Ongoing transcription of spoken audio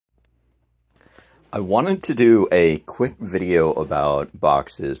I wanted to do a quick video about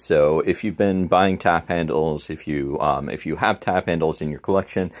boxes. So if you've been buying tap handles, if you have tap handles in your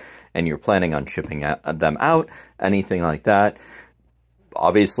collection and you're planning on shipping them out, anything like that,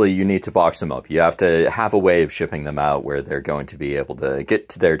 obviously you need to box them up. You have to have a way of shipping them out where they're going to be able to get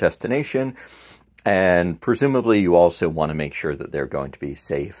to their destination. And presumably you also want to make sure that they're going to be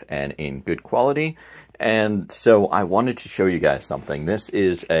safe and in good quality. And so I wanted to show you guys something. This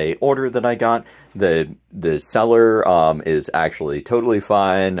is a order that I got. The seller is actually totally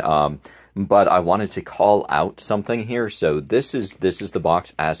fine, but I wanted to call out something here. So this is the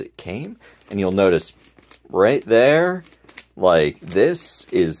box as it came, and you'll notice right there, like, this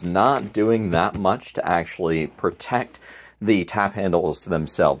is not doing that much to actually protect the tap handles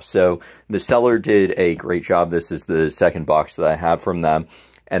themselves. So the seller did a great job. This is the second box that I have from them,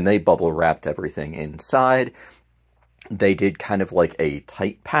 and they bubble wrapped everything inside. They did kind of like a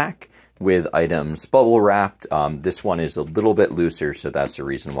tight pack with items bubble wrapped. This one is a little bit looser, so that's the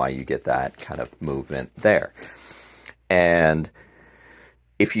reason why you get that kind of movement there. And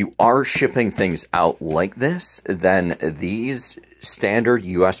if you are shipping things out like this, then these standard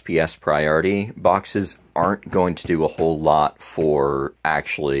USPS priority boxes aren't going to do a whole lot for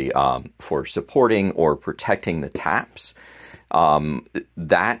actually for supporting or protecting the taps.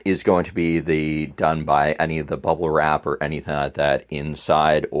 That is going to be done by any of the bubble wrap or anything like that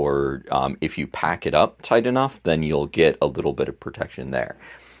inside, or if you pack it up tight enough, then you'll get a little bit of protection there.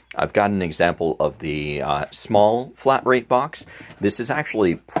 I've got an example of the small flat rate box. This is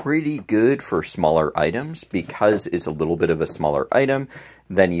actually pretty good for smaller items because it's a little bit of a smaller item.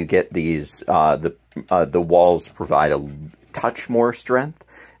 Then you get these, the walls provide a touch more strength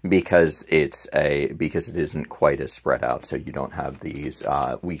because it isn't quite as spread out, so you don't have these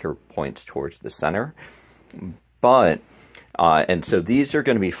weaker points towards the center. But and so these are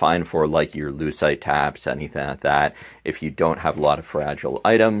going to be fine for like your lucite taps, anything like that, if you don't have a lot of fragile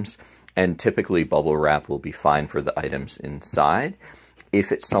items. And typically bubble wrap will be fine for the items inside.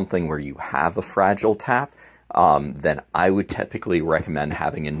 If it's something where you have a fragile tap, then I would typically recommend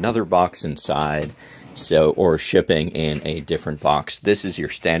having another box inside, or shipping in a different box. This is your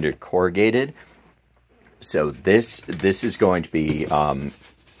standard corrugated. So this is going to be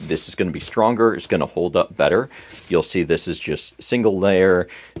stronger. It's going to hold up better. You'll see this is just single layer.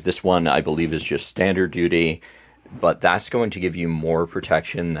 This one, I believe, is just standard duty, but that's going to give you more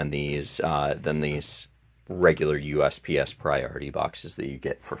protection than these regular USPS priority boxes that you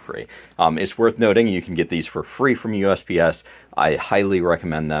get for free. It's worth noting you can get these for free from USPS. I highly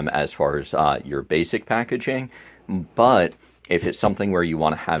recommend them as far as your basic packaging, but if it's something where you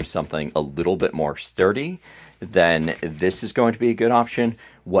want to have something a little bit more sturdy, then this is going to be a good option.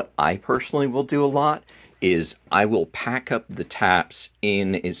 What I personally will do a lot is I will pack up the taps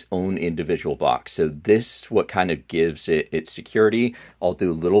in its own individual box. So this is what kind of gives it its security. I'll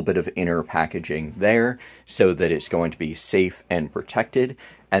do a little bit of inner packaging there so that it's going to be safe and protected.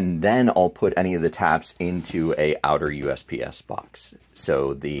 And then I'll put any of the taps into a outer USPS box.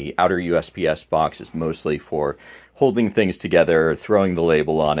 So the outer USPS box is mostly for holding things together, throwing the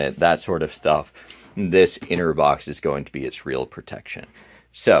label on it, that sort of stuff. This inner box is going to be its real protection.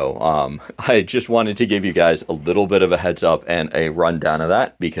 So I just wanted to give you guys a little bit of a heads up and a rundown of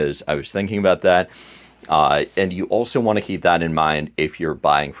that because I was thinking about that. And you also want to keep that in mind if you're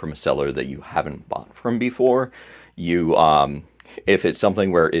buying from a seller that you haven't bought from before. If it's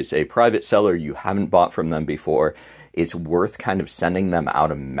something where it's a private seller, you haven't bought from them before, it's worth kind of sending them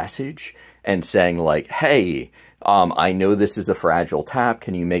out a message and saying like, hey, I know this is a fragile tap.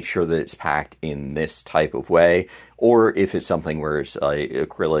 Can you make sure that it's packed in this type of way? Or if it's something where it's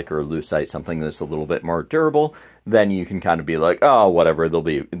acrylic or lucite, something that's a little bit more durable, then you can kind of be like, oh, whatever,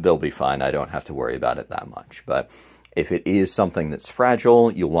 they'll be fine. I don't have to worry about it that much. But if it is something that's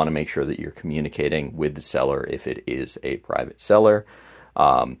fragile, you'll want to make sure that you're communicating with the seller if it is a private seller.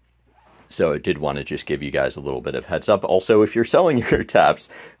 So I did want to just give you guys a little bit of heads up. Also, if you're selling your taps,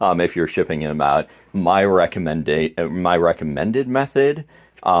 if you're shipping them out, my recommended method,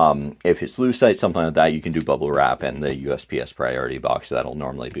 if it's lucite, something like that, you can do bubble wrap and the USPS priority box. That'll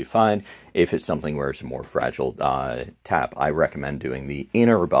normally be fine. If it's something where it's a more fragile tap, I recommend doing the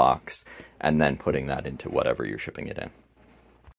inner box and then putting that into whatever you're shipping it in.